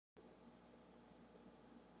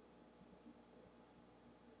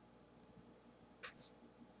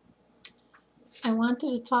I wanted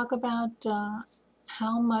to talk about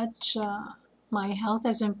how much my health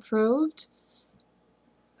has improved.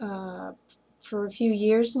 Uh, for a few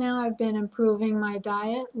years now, I've been improving my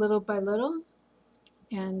diet little by little,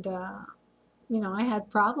 and I had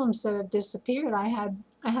problems that have disappeared. I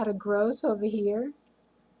had a growth over here,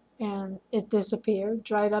 and it disappeared,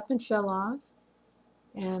 dried up, and fell off.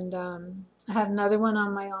 And I had another one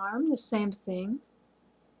on my arm, the same thing.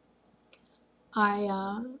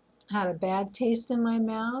 I had a bad taste in my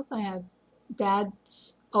mouth. I had bad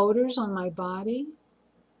odors on my body.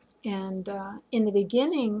 And in the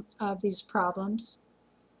beginning of these problems,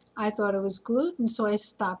 I thought it was gluten, so I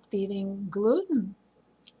stopped eating gluten.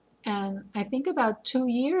 And I think about 2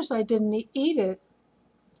 years I didn't eat it.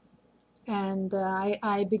 And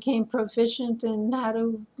I became proficient in how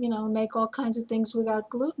to, make all kinds of things without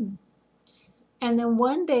gluten. And then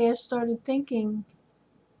one day I started thinking,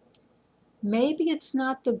 maybe it's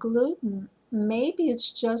not the gluten. Maybe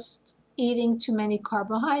it's just eating too many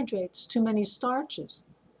carbohydrates, too many starches.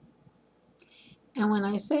 And when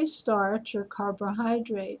I say starch or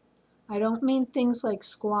carbohydrate, I don't mean things like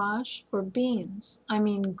squash or beans. I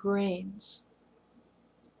mean grains.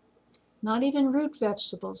 Not even root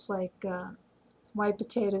vegetables like white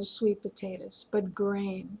potatoes, sweet potatoes, but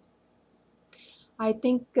grain. I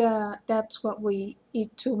think that's what we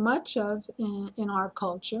eat too much of in our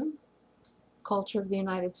culture of the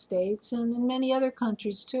United States, and in many other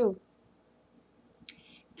countries too.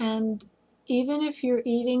 And even if you're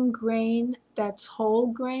eating grain that's whole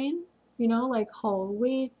grain, like whole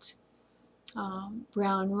wheat,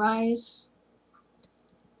 brown rice,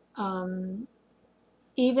 um,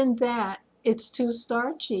 even that, it's too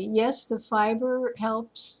starchy. Yes, the fiber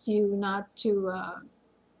helps you not to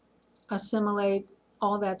assimilate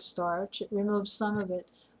all that starch. It removes some of it,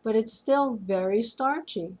 but it's still very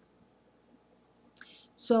starchy.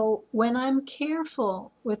 So when I'm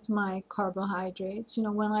careful with my carbohydrates,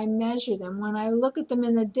 when I measure them, when I look at them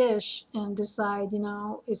in the dish and decide,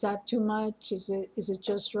 is that too much? Is it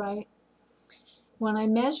just right? When I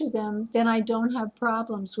measure them, then I don't have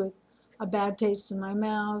problems with a bad taste in my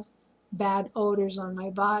mouth, bad odors on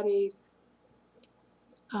my body.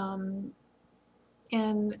 Um,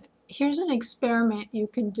 and here's an experiment you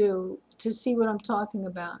can do to see what I'm talking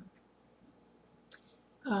about.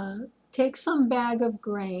 Uh, Take some bag of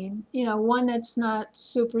grain, one that's not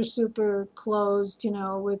super, super closed,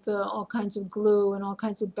 with all kinds of glue and all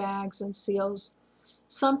kinds of bags and seals.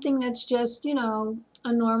 Something that's just, a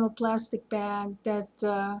normal plastic bag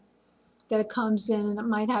that it comes in, and it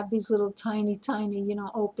might have these little tiny, tiny,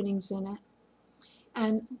 openings in it.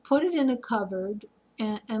 And put it in a cupboard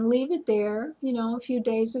and leave it there, a few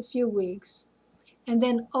days, a few weeks. And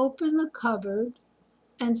then open the cupboard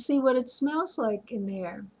and see what it smells like in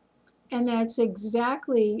there. And that's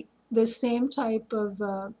exactly the same type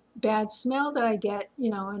of bad smell that I get,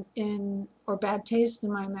 or bad taste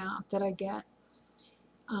in my mouth that I get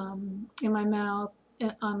in my mouth,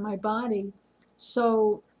 on my body.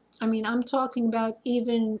 So, I mean, I'm talking about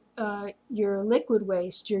even your liquid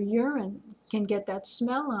waste, your urine can get that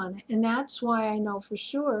smell on it. And that's why I know for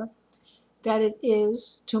sure that it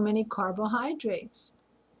is too many carbohydrates.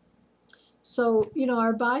 So,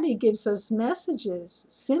 our body gives us messages,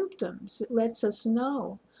 symptoms. It lets us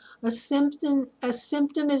know. A symptom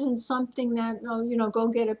isn't something that, go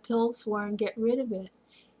get a pill for and get rid of it.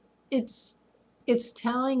 It's it's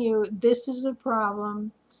telling you this is a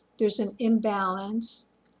problem, there's an imbalance,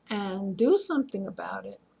 and do something about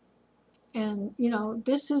it. And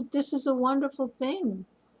this is a wonderful thing.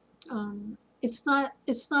 It's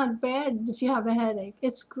not bad if you have a headache.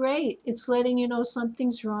 It's great. It's letting you know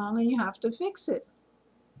something's wrong and you have to fix it.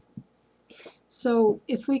 So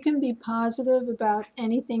if we can be positive about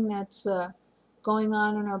anything that's going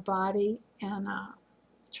on in our body and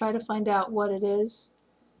try to find out what it is,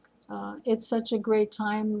 it's such a great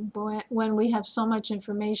time when we have so much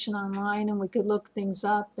information online and we could look things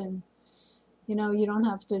up, and you don't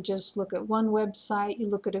have to just look at one website. You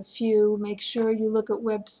look at a few. Make sure you look at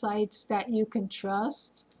websites that you can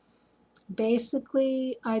trust.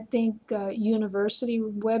 Basically, I think university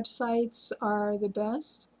websites are the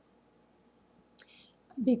best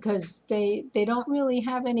because they don't really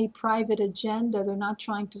have any private agenda. They're not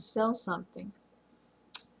trying to sell something.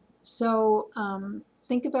 So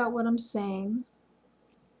think about what I'm saying,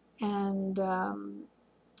 and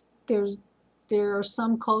there are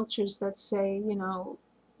some cultures that say,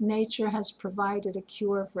 nature has provided a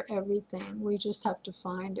cure for everything. We just have to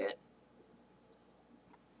find it.